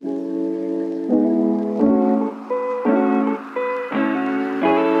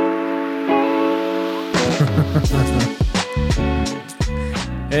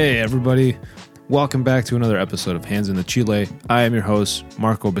Hey everybody, welcome back to another episode of Hands in the Chile. I am your host,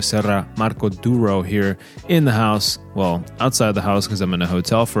 Marco Becerra, Marco Duro here in the house. Well, outside the house because I'm in a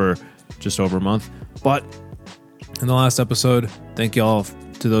hotel for just over a month. But in the last episode, thank you all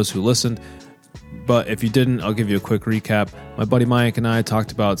to those who listened. But if you didn't, I'll give you a quick recap. My buddy Mike and I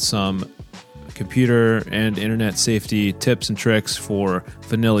talked about some computer and internet safety tips and tricks for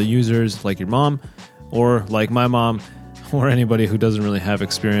vanilla users like your mom or like my mom, or anybody who doesn't really have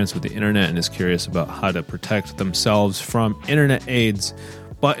experience with the internet and is curious about how to protect themselves from internet aids.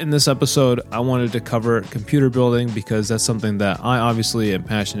 But in this episode, I wanted to cover computer building because that's something that I obviously am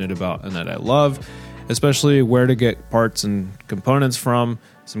passionate about and that I love, especially where to get parts and components from,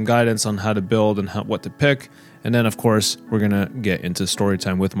 some guidance on how to build and what to pick. And then, of course, we're going to get into story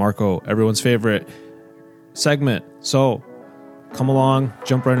time with Marco, everyone's favorite segment. So come along,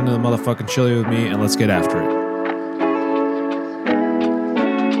 jump right into the motherfucking chili with me, and let's get after it.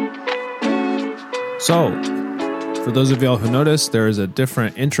 So, for those of y'all who noticed, there is a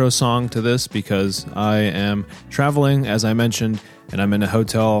different intro song to this because I am traveling, as I mentioned, and I'm in a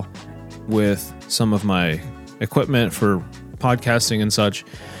hotel with some of my equipment for podcasting and such,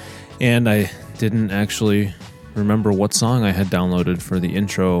 and I didn't actually remember what song I had downloaded for the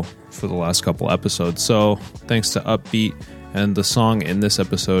intro for the last couple episodes. So, thanks to Upbeat, and the song in this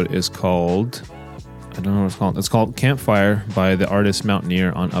episode is called, I don't know what it's called. It's called Campfire by the artist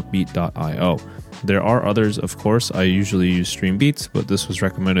Mountaineer on upbeat.io. There are others, of course. I usually use Stream Beats, but this was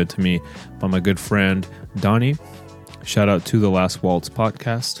recommended to me by my good friend Donnie. Shout out to the Last Waltz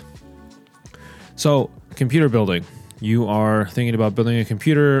podcast. So, computer building. You are thinking about building a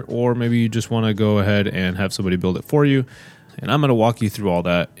computer, or maybe you just want to go ahead and have somebody build it for you. And I'm going to walk you through all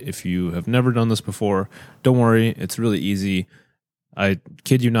that. If you have never done this before, don't worry. It's really easy. I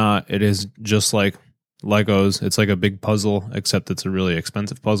kid you not. It is just like Legos. It's like a big puzzle, except it's a really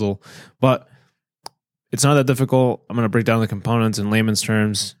expensive puzzle. But it's not that difficult. I'm going to break down the components in layman's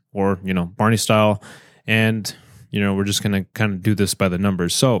terms, or, Barney style. And, we're just going to kind of do this by the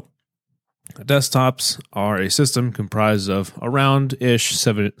numbers. So, desktops are a system comprised of around-ish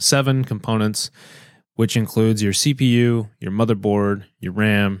seven components, which includes your CPU, your motherboard, your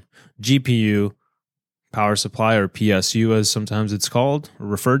RAM, GPU, power supply, or PSU as sometimes it's called or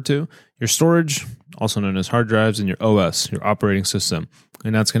referred to, your storage, also known as hard drives, and your OS, your operating system.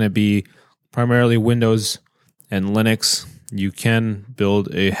 And that's going to be primarily Windows and Linux. You can build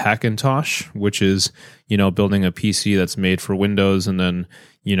a Hackintosh, which is, building a PC that's made for Windows, and then,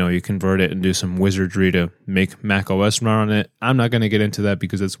 you convert it and do some wizardry to make Mac OS run on it. I'm not going to get into that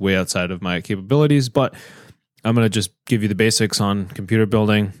because it's way outside of my capabilities, but I'm going to just give you the basics on computer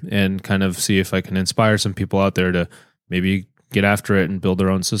building and kind of see if I can inspire some people out there to maybe get after it and build their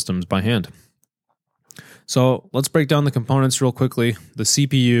own systems by hand. So let's break down the components real quickly. The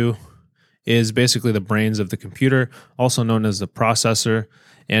CPU is basically the brains of the computer, also known as the processor.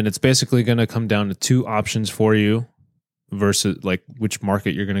 And it's basically going to come down to two options for you versus like which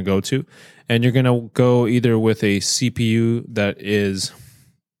market you're going to go to. And you're going to go either with a CPU that is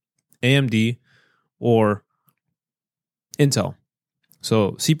AMD or Intel.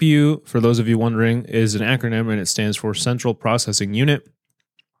 So CPU, for those of you wondering, is an acronym, and it stands for Central Processing Unit.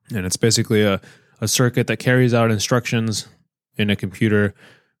 And it's basically a circuit that carries out instructions in a computer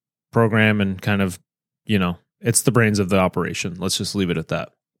program and kind of, it's the brains of the operation. Let's just leave it at that.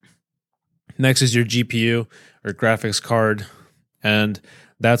 Next is your GPU, or graphics card, and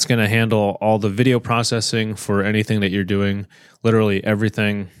that's going to handle all the video processing for anything that you're doing, literally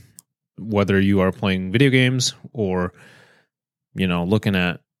everything, whether you are playing video games or, looking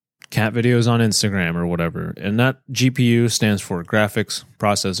at cat videos on Instagram or whatever. And that GPU stands for Graphics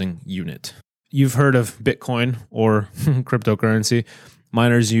Processing Unit. You've heard of Bitcoin or cryptocurrency.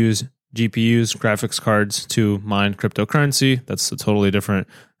 Miners use GPUs, graphics cards, to mine cryptocurrency. That's a totally different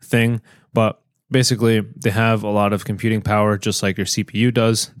thing. But basically, they have a lot of computing power, just like your CPU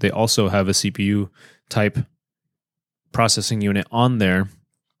does. They also have a CPU type processing unit on there.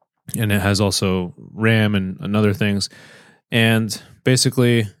 And it has also RAM and other things. And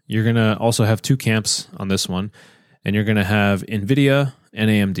basically, you're going to also have two camps on this one. And you're going to have NVIDIA and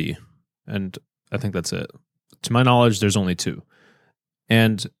AMD. And I think that's it. To my knowledge, there's only two.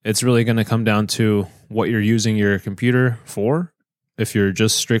 And it's really going to come down to what you're using your computer for. If you're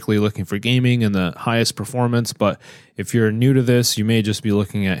just strictly looking for gaming and the highest performance, but if you're new to this, you may just be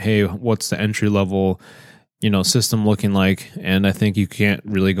looking at, hey, what's the entry level, system looking like? And I think you can't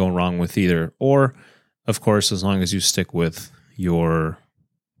really go wrong with either. Or, of course, as long as you stick with your,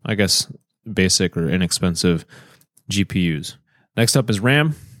 I guess, basic or inexpensive GPUs. Next up is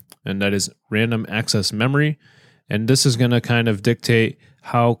RAM, and that is random access memory. And this is going to kind of dictate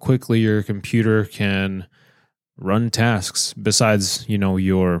how quickly your computer can run tasks besides,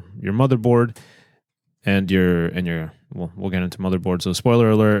 your motherboard and your well, we'll get into motherboard. So spoiler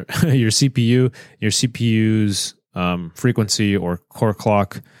alert, your CPU's frequency or core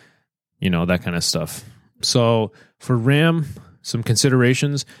clock, that kind of stuff. So for RAM, some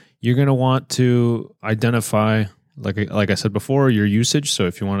considerations, you're going to want to identify, like I said before, your usage. So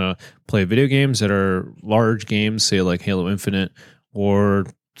if you want to play video games that are large games, say like Halo Infinite or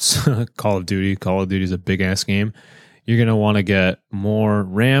Call of Duty is a big ass game, you're going to want to get more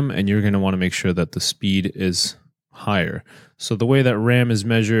RAM, and you're going to want to make sure that the speed is higher. So the way that RAM is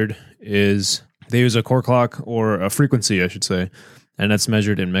measured is they use a core clock, or a frequency, I should say, and that's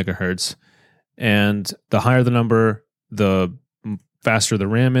measured in megahertz. And the higher the number, the faster the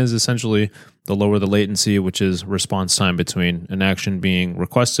RAM is, essentially, the lower the latency, which is response time between an action being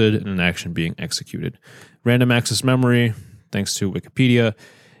requested and an action being executed. Random access memory, thanks to Wikipedia,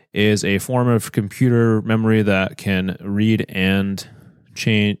 is a form of computer memory that can read and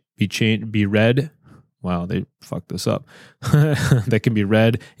be read. Wow, they fucked this up. That can be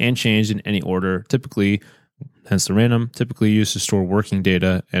read and changed in any order, typically, hence the random, typically used to store working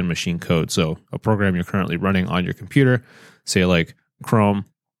data and machine code. So a program you're currently running on your computer, say like Chrome,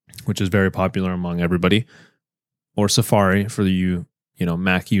 which is very popular among everybody, or Safari for the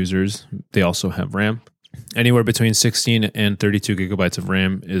Mac users, they also have RAM. Anywhere between 16 and 32 gigabytes of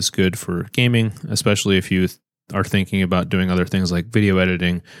RAM is good for gaming, especially if you are thinking about doing other things like video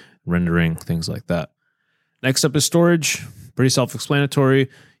editing, rendering, things like that. Next up is storage. Pretty self-explanatory.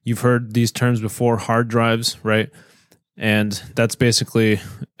 You've heard these terms before, hard drives, right? And that's basically,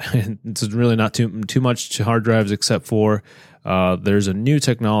 it's really not too much to hard drives, except for there's a new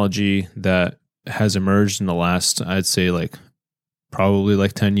technology that has emerged in the last, I'd say probably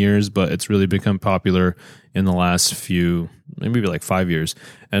 10 years, but it's really become popular in the last few, maybe 5 years.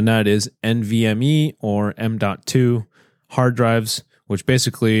 And that is NVMe or M.2 hard drives, which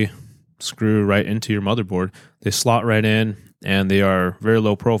basically screw right into your motherboard. They slot right in, and they are very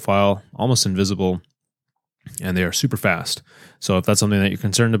low profile, almost invisible, and they are super fast. So if that's something that you're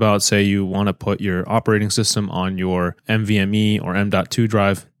concerned about, say you want to put your operating system on your NVMe or M.2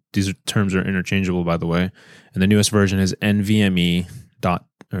 drive, these terms are interchangeable, by the way. And the newest version is NVMe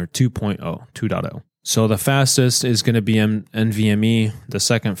 2.0. So the fastest is going to be NVMe. The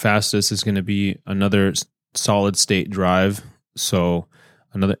second fastest is going to be another solid state drive. So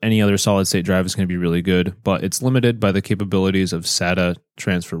any other solid state drive is going to be really good, but it's limited by the capabilities of SATA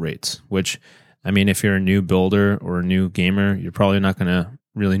transfer rates, which, if you're a new builder or a new gamer, you're probably not going to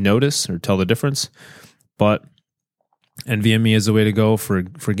really notice or tell the difference. But NVMe is the way to go for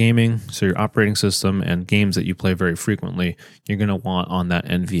gaming. So your operating system and games that you play very frequently, you're going to want on that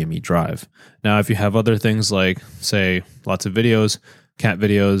NVMe drive. Now, if you have other things like, say, lots of videos, cat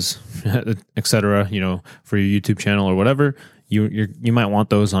videos, etc., for your YouTube channel or whatever, you might want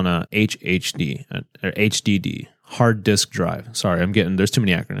those on a HHD or HDD, hard disk drive. Sorry, there's too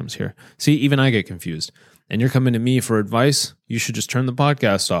many acronyms here. See, even I get confused. And you're coming to me for advice, you should just turn the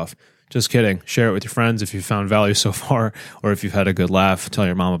podcast off. Just kidding. Share it with your friends if you found value so far, or if you've had a good laugh. Tell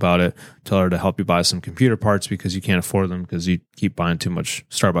your mom about it. Tell her to help you buy some computer parts because you can't afford them because you keep buying too much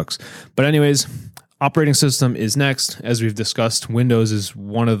Starbucks. But anyways, operating system is next. As we've discussed, Windows is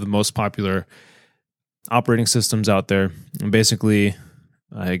one of the most popular operating systems out there. And basically,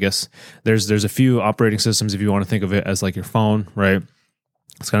 I guess there's a few operating systems if you want to think of it as like your phone, right?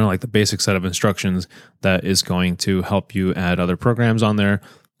 It's kind of like the basic set of instructions that is going to help you add other programs on there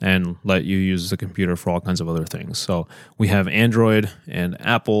and let you use the computer for all kinds of other things. So we have Android and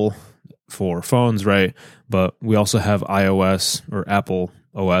Apple for phones, right? But we also have iOS or Apple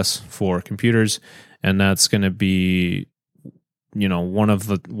OS for computers, and that's going to be, one of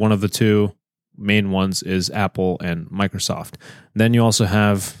the two main ones is Apple and Microsoft. Then you also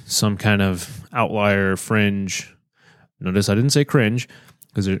have some kind of outlier fringe. Notice I didn't say cringe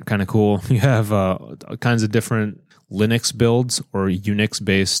because they're kind of cool. You have kinds of different Linux builds or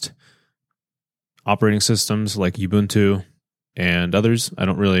Unix-based operating systems like Ubuntu and others.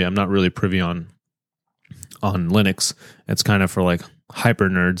 I'm not really privy on Linux. It's kind of for like hyper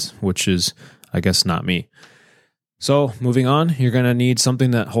nerds, which is, I guess, not me. So moving on, you're going to need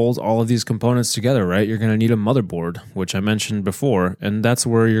something that holds all of these components together, right? You're going to need a motherboard, which I mentioned before, and that's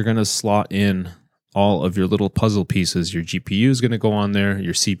where you're going to slot in all of your little puzzle pieces. Your GPU is going to go on there,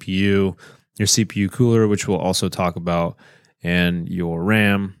 your CPU cooler, which we'll also talk about, and your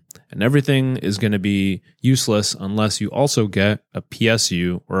RAM, and everything is going to be useless unless you also get a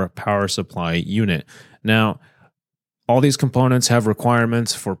PSU or a power supply unit. Now, all these components have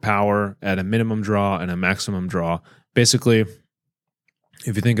requirements for power at a minimum draw and a maximum draw. Basically,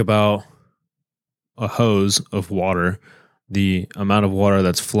 if you think about a hose of water, the amount of water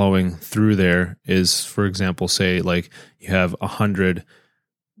that's flowing through there is, for example, say like you have 100.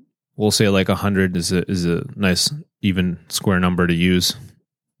 We'll say like 100 is a nice even square number to use.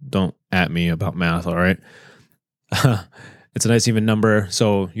 Don't at me about math, all right? It's a nice even number.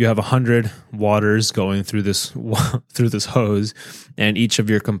 So you have 100 waters going through this hose, and each of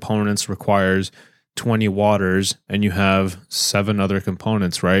your components requires 20 waters, and you have 7 other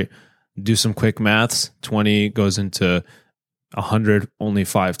components, right? Do some quick maths. 20 goes into 100 only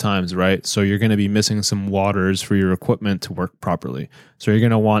 5 times, right? So you're going to be missing some waters for your equipment to work properly. So you're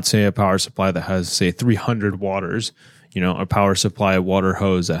going to want, say, a power supply that has, say, 300 waters, a power supply water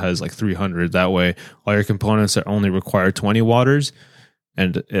hose that has like 300. That way, all your components that only require 20 waters,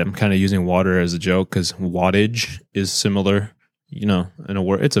 and I'm kind of using water as a joke because wattage is similar, in a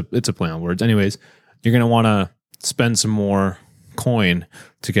word. It's a play on words. Anyways, you're going to want to spend some more coin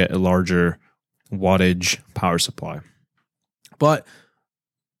to get a larger wattage power supply. But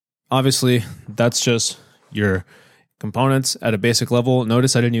obviously, that's just your components at a basic level.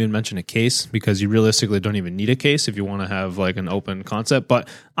 Notice I didn't even mention a case because you realistically don't even need a case if you want to have like an open concept. But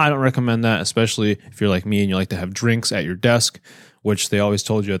I don't recommend that, especially if you're like me and you like to have drinks at your desk, which they always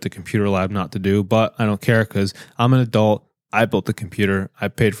told you at the computer lab not to do. But I don't care because I'm an adult. I built the computer. I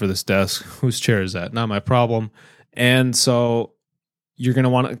paid for this desk. Whose chair is that? Not my problem. And so you're going to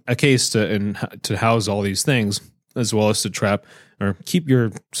want a case to house all these things, as well as to trap or keep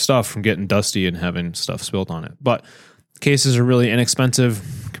your stuff from getting dusty and having stuff spilled on it. But cases are really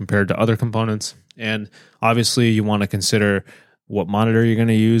inexpensive compared to other components. And obviously you want to consider what monitor you're going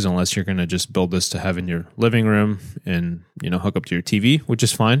to use, unless you're going to just build this to have in your living room and, hook up to your TV, which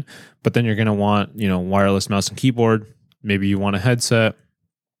is fine. But then you're going to want, wireless mouse and keyboard. Maybe you want a headset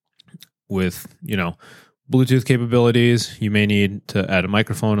with, Bluetooth capabilities. You may need to add a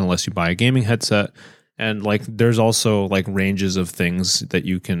microphone unless you buy a gaming headset. And like, there's also like ranges of things that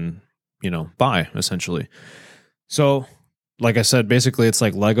you can, buy essentially. So like I said, basically it's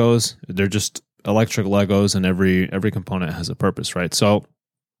like Legos. They're just electric Legos, and every component has a purpose, right? So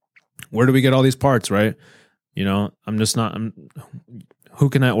where do we get all these parts, right? Who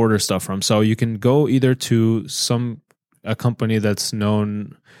can I order stuff from? So you can go either to a company that's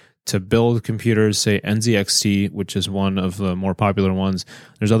known to build computers, say NZXT, which is one of the more popular ones.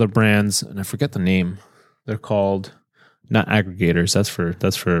 There's other brands, and I forget the name. They're called not aggregators.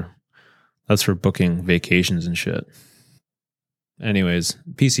 That's for booking vacations and shit. Anyways,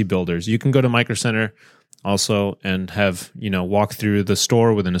 PC builders. You can go to Micro Center also and have, walk through the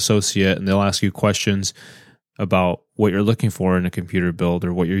store with an associate, and they'll ask you questions about what you're looking for in a computer build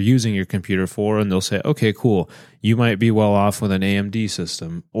or what you're using your computer for. And they'll say, okay, cool. You might be well off with an AMD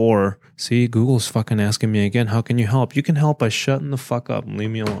system. Or, see, Google's fucking asking me again, how can you help? You can help by shutting the fuck up and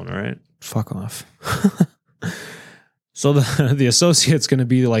leave me alone, all right? Fuck off. So the associate's going to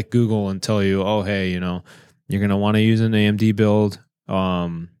be like Google and tell you, oh, hey, you're going to want to use an AMD build.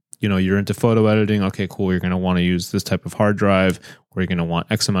 You're into photo editing. Okay, cool. You're going to want to use this type of hard drive, or you're going to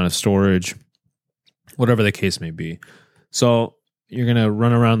want X amount of storage, whatever the case may be. So you're going to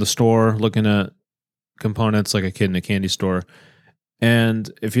run around the store looking at components like a kid in a candy store.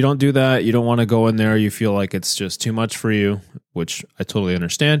 And if you don't do that, you don't want to go in there, you feel like it's just too much for you, which I totally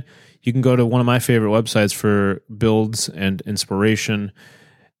understand. You can go to one of my favorite websites for builds and inspiration,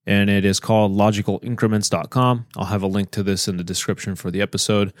 and it is called logicalincrements.com. I'll have a link to this in the description for the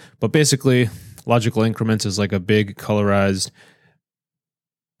episode. But basically, Logical Increments is like a big colorized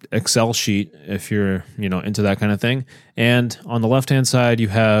Excel sheet if you're, into that kind of thing. And on the left-hand side, you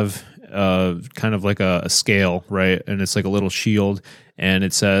have kind of like a scale, right? And it's like a little shield, and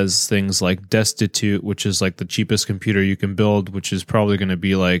it says things like destitute, which is like the cheapest computer you can build, which is probably going to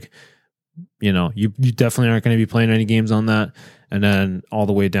be like, you definitely aren't going to be playing any games on that. And then all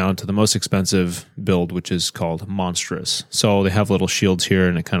the way down to the most expensive build, which is called monstrous. So they have little shields here,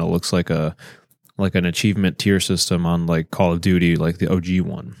 and it kind of looks like an achievement tier system on like Call of Duty, like the OG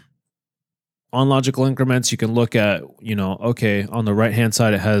one. On Logical Increments, you can look at, okay, on the right-hand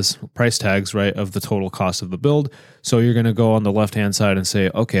side, it has price tags, right, of the total cost of the build. So you're going to go on the left-hand side and say,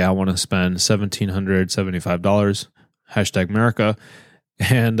 okay, I want to spend $1,775, #America.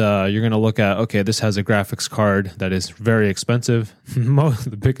 And you're going to look at, okay, this has a graphics card that is very expensive.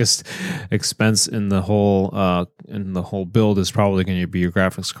 The biggest expense in the whole build is probably going to be your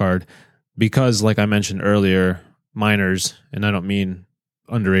graphics card, because, like I mentioned earlier, minors, and I don't mean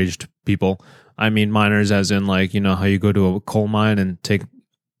underage people, I mean minors as in like, how you go to a coal mine and take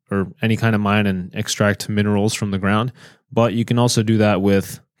or any kind of mine and extract minerals from the ground. But you can also do that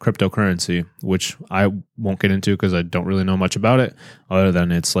with cryptocurrency, which I won't get into because I don't really know much about it, other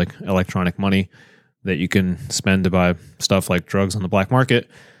than it's like electronic money that you can spend to buy stuff like drugs on the black market.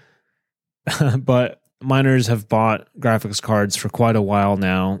 But miners have bought graphics cards for quite a while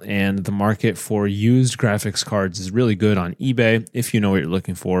now, and the market for used graphics cards is really good on eBay if you know what you're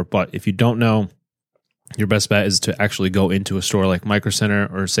looking for. But if you don't know, your best bet is to actually go into a store like Micro Center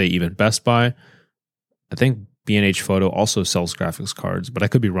or say even Best Buy. I think B&H Photo also sells graphics cards, but I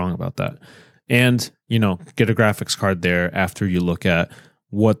could be wrong about that. And, get a graphics card there after you look at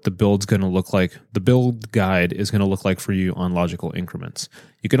what the build's going to look like. The build guide is going to look like for you on logical increments.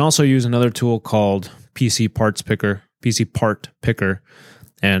 You can also use another tool called PC Part Picker,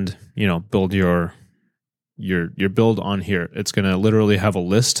 and, build your build on here. It's going to literally have a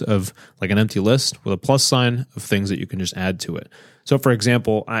list of like an empty list with a plus sign of things that you can just add to it. So for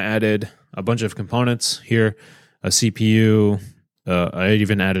example, I added a bunch of components here, a CPU. I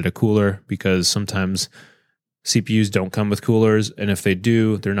even added a cooler because sometimes CPUs don't come with coolers. And if they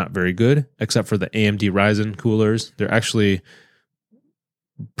do, they're not very good, except for the AMD Ryzen coolers. They're actually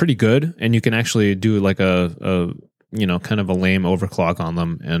pretty good. And you can actually do like a kind of a lame overclock on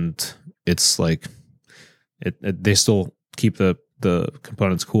them. And it's like, they still keep the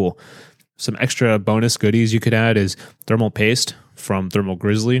components cool. Some extra bonus goodies you could add is thermal paste from Thermal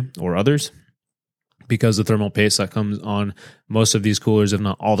Grizzly or others, because the thermal paste that comes on most of these coolers, if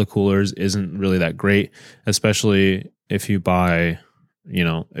not all the coolers, isn't really that great, especially if you buy,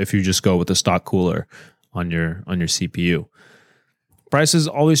 if you just go with the stock cooler on your CPU. Prices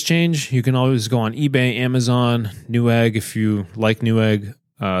always change. You can always go on eBay, Amazon, Newegg if you like Newegg.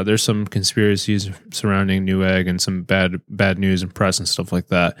 There's some conspiracies surrounding Newegg and some bad news and press and stuff like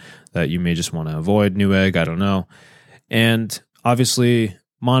that you may just want to avoid Newegg. I don't know. And obviously,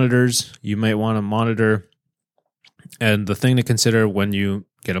 monitors, you might want to monitor. And the thing to consider when you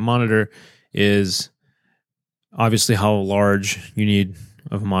get a monitor is obviously how large you need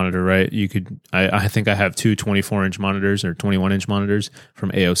of a monitor, right? I think I have two 24-inch monitors or 21-inch monitors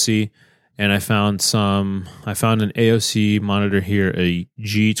from AOC. And I found an AOC monitor here, a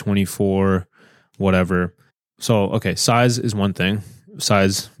G24, whatever. So, okay, size is one thing.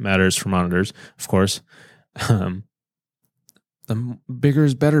 Size matters for monitors, of course. The bigger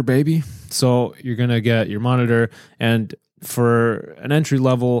is better, baby. So you're going to get your monitor. And for an entry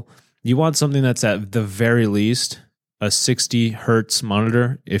level, you want something that's at the very least a 60 hertz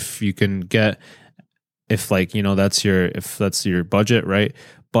monitor. If you can get, if that's your budget, right?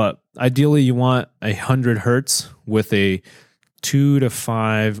 But ideally, you want 100 hertz with a 2 to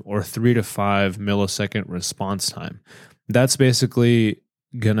 5 or 3 to 5 millisecond response time. That's basically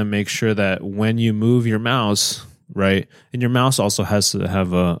going to make sure that when you move your mouse, right, and your mouse also has to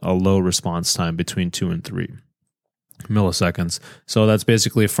have a low response time between 2 and 3 milliseconds. So that's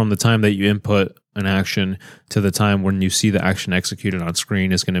basically from the time that you input an action to the time when you see the action executed on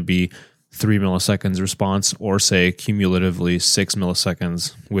screen is going to be 3 milliseconds response, or say cumulatively 6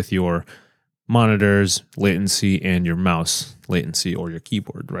 milliseconds with your monitor's latency and your mouse latency or your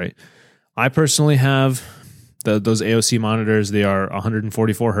keyboard, right? I personally have those AOC monitors. They are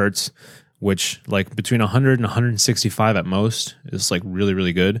 144 hertz, which like between 100 and 165 at most is like really,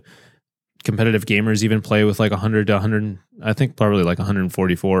 really good. Competitive gamers even play with like 100 to 100, I think probably like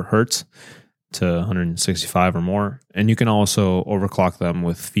 144 hertz to 165 or more. And you can also overclock them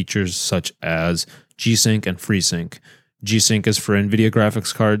with features such as G-Sync and FreeSync. G-Sync is for NVIDIA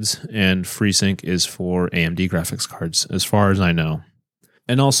graphics cards, and FreeSync is for AMD graphics cards, as far as I know.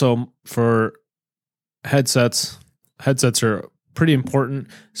 And also for headsets are pretty important,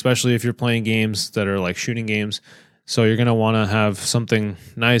 especially if you're playing games that are like shooting games. So you're going to want to have something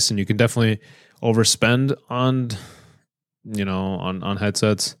nice, and you can definitely overspend on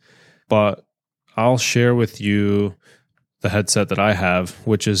headsets. But I'll share with you the headset that I have,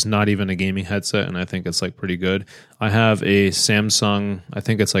 which is not even a gaming headset, and I think it's like pretty good. I have a Samsung, I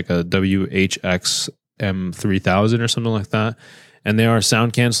think it's like a WHX M3000 or something like that, and they are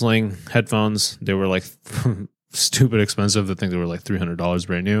sound canceling headphones. They were like stupid expensive. I think they were like $300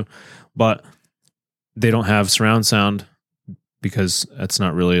 brand new, but they don't have surround sound because that's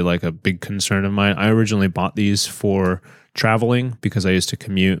not really like a big concern of mine. I originally bought these for traveling because I used to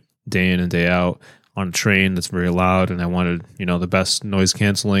commute day in and day out on a train that's very loud, and I wanted, the best noise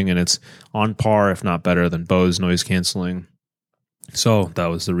canceling, and it's on par, if not better, than Bose noise canceling. So that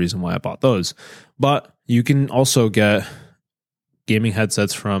was the reason why I bought those. But you can also get gaming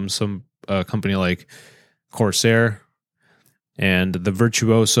headsets from some company like Corsair, And the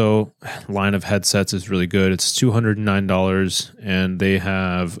Virtuoso line of headsets is really good. It's $209, and they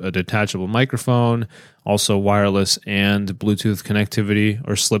have a detachable microphone, also wireless and Bluetooth connectivity,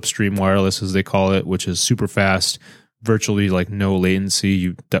 or slipstream wireless as they call it, which is super fast, virtually like no latency.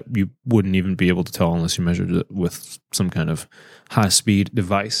 You wouldn't even be able to tell unless you measured it with some kind of high-speed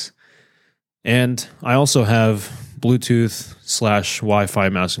device. And I also have Bluetooth/Wi-Fi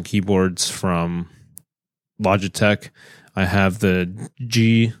mouse and keyboards from Logitech. I have the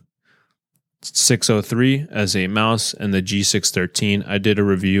G603 as a mouse and the G613. I did a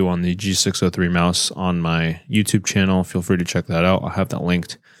review on the G603 mouse on my YouTube channel. Feel free to check that out. I'll have that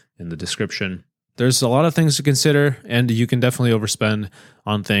linked in the description. There's a lot of things to consider, and you can definitely overspend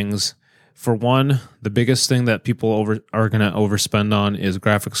on things. For one, the biggest thing that people are going to overspend on is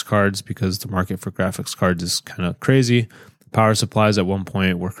graphics cards, because the market for graphics cards is kind of crazy. Power supplies at one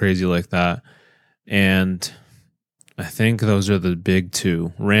point were crazy like that. And I think those are the big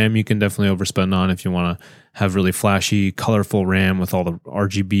two. RAM, you can definitely overspend on if you want to have really flashy, colorful RAM with all the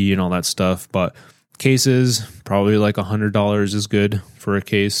RGB and all that stuff. But cases, probably like $100 is good for a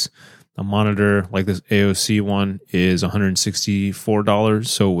case. A monitor like this AOC one is $164.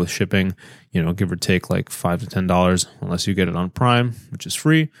 So with shipping, give or take like $5 to $10, unless you get it on Prime, which is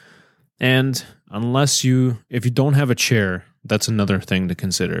free. And if you don't have a chair, that's another thing to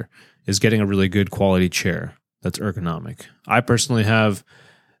consider, is getting a really good quality chair that's ergonomic. I personally have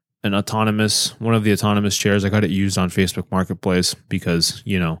one of the autonomous chairs. I got it used on Facebook Marketplace because,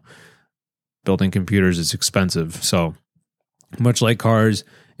 building computers is expensive. So much like cars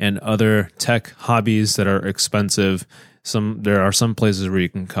and other tech hobbies that are expensive, there are some places where you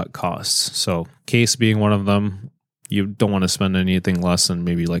can cut costs. So case being one of them. You don't want to spend anything less than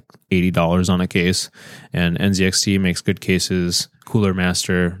maybe like $80 on a case. And NZXT makes good cases. Cooler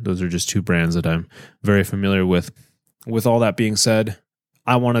Master, those are just two brands that I'm very familiar with. With all that being said,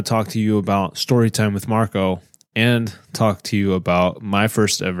 I want to talk to you about Storytime with Marco and talk to you about my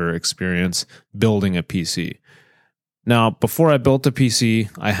first ever experience building a PC. Now, before I built a PC,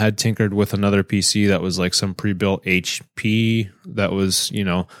 I had tinkered with another PC that was like some pre-built HP that was,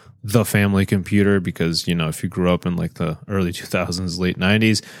 the family computer, because, if you grew up in like the early 2000s, late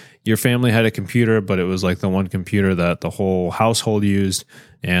 90s, your family had a computer, but it was like the one computer that the whole household used.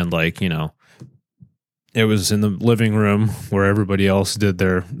 And like, it was in the living room where everybody else did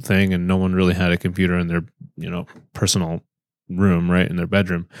their thing, and no one really had a computer in their, personal room, right, in their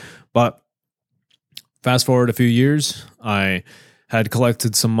bedroom. But fast forward a few years, I had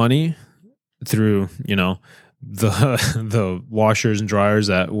collected some money through, the washers and dryers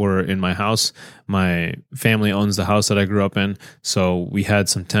that were in my house. My family owns the house that I grew up in, so we had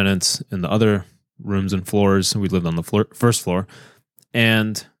some tenants in the other rooms and floors. We lived on the first floor,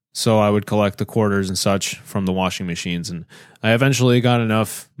 and so I would collect the quarters and such from the washing machines. And I eventually got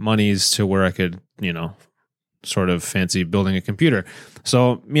enough monies to where I could, sort of fancy building a computer.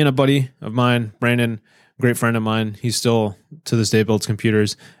 So me and a buddy of mine, Brandon, great friend of mine, he still to this day builds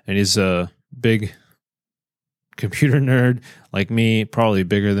computers, and he's a big computer nerd like me, probably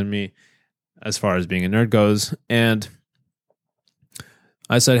bigger than me as far as being a nerd goes. And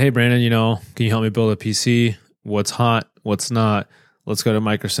I said, hey, Brandon, can you help me build a PC? What's hot? What's not? Let's go to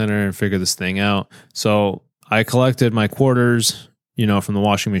Micro Center and figure this thing out. So I collected my quarters, from the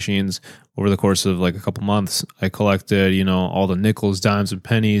washing machines over the course of like a couple months. I collected, all the nickels, dimes, and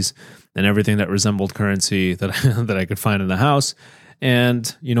pennies and everything that resembled currency that I could find in the house.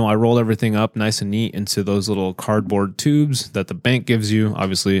 And, I rolled everything up nice and neat into those little cardboard tubes that the bank gives you.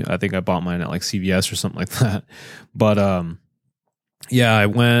 Obviously, I think I bought mine at like CVS or something like that. But, I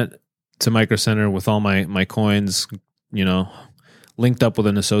went to Micro Center with all my coins, linked up with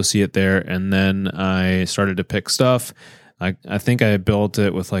an associate there. And then I started to pick stuff. I think I built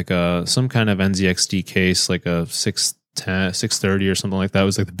it with like some kind of NZXT case, like a 630 or something like that. It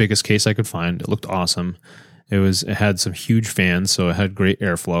was like the biggest case I could find. It looked awesome. It had some huge fans, so it had great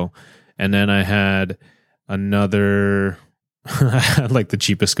airflow. And then I had another, I had like the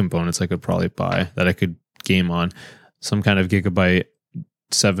cheapest components I could probably buy that I could game on. Some kind of Gigabyte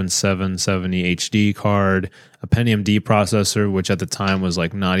 7770 HD card, a Pentium D processor, which at the time was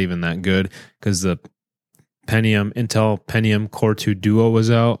like not even that good because the Intel Pentium Core 2 Duo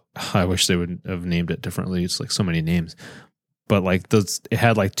was out. I wish they would have named it differently. It's like so many names. But like it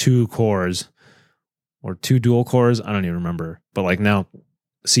had like 2 cores or 2 dual cores. I don't even remember. But like now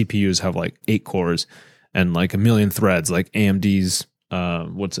CPUs have like 8 cores and like a million threads, like AMD's,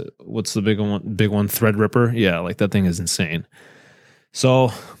 what's the big one? Threadripper. Yeah. Like that thing is insane.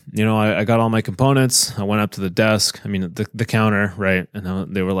 So I got all my components. I went up to the desk. I mean, the counter, right?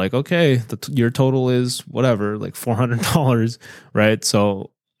 And they were like, okay, your total is whatever, like $400, right?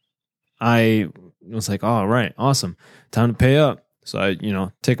 So I was like, oh, right, awesome. Time to pay up. So I,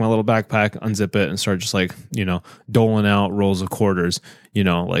 take my little backpack, unzip it, and start just like, doling out rolls of quarters,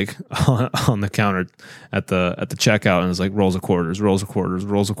 like on the counter at the checkout. And it's like rolls of quarters.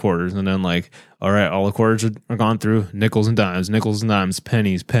 And then like, all right, all the quarters are gone through, nickels and dimes,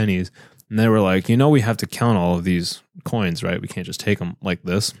 pennies. And they were like, we have to count all of these coins, right? We can't just take them like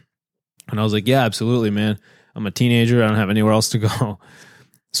this. And I was like, yeah, absolutely, man. I'm a teenager. I don't have anywhere else to go.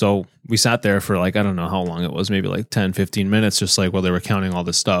 So we sat there for like, I don't know how long it was, maybe like 10, 15 minutes, just like while they were counting all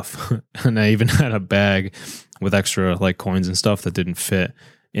this stuff. And I even had a bag with extra like coins and stuff that didn't fit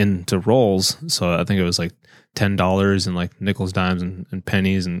into rolls. So I think it was like $10 and like nickels, dimes, and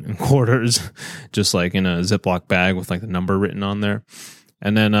pennies and quarters, just like in a Ziploc bag with like the number written on there.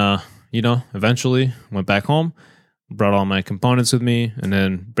 And then, eventually went back home, brought all my components with me, and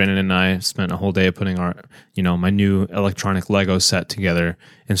then Brandon and I spent a whole day putting our, my new electronic Lego set together,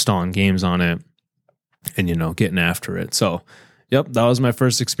 installing games on it, and, getting after it. So, yep, that was my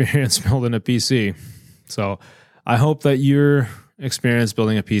first experience building a PC. So I hope that your experience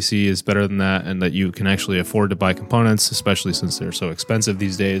building a PC is better than that, and that you can actually afford to buy components, especially since they're so expensive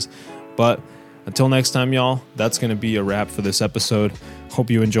these days. But until next time, y'all, that's going to be a wrap for this episode. Hope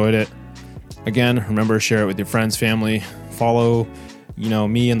you enjoyed it. Again, remember, share it with your friends, family. Follow,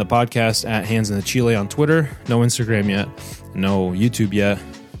 me and the podcast at Hands in the Chile on Twitter. No Instagram yet, no YouTube yet.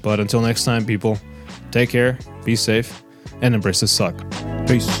 But until next time, people, take care, be safe, and embrace the suck.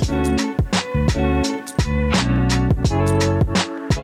 Peace.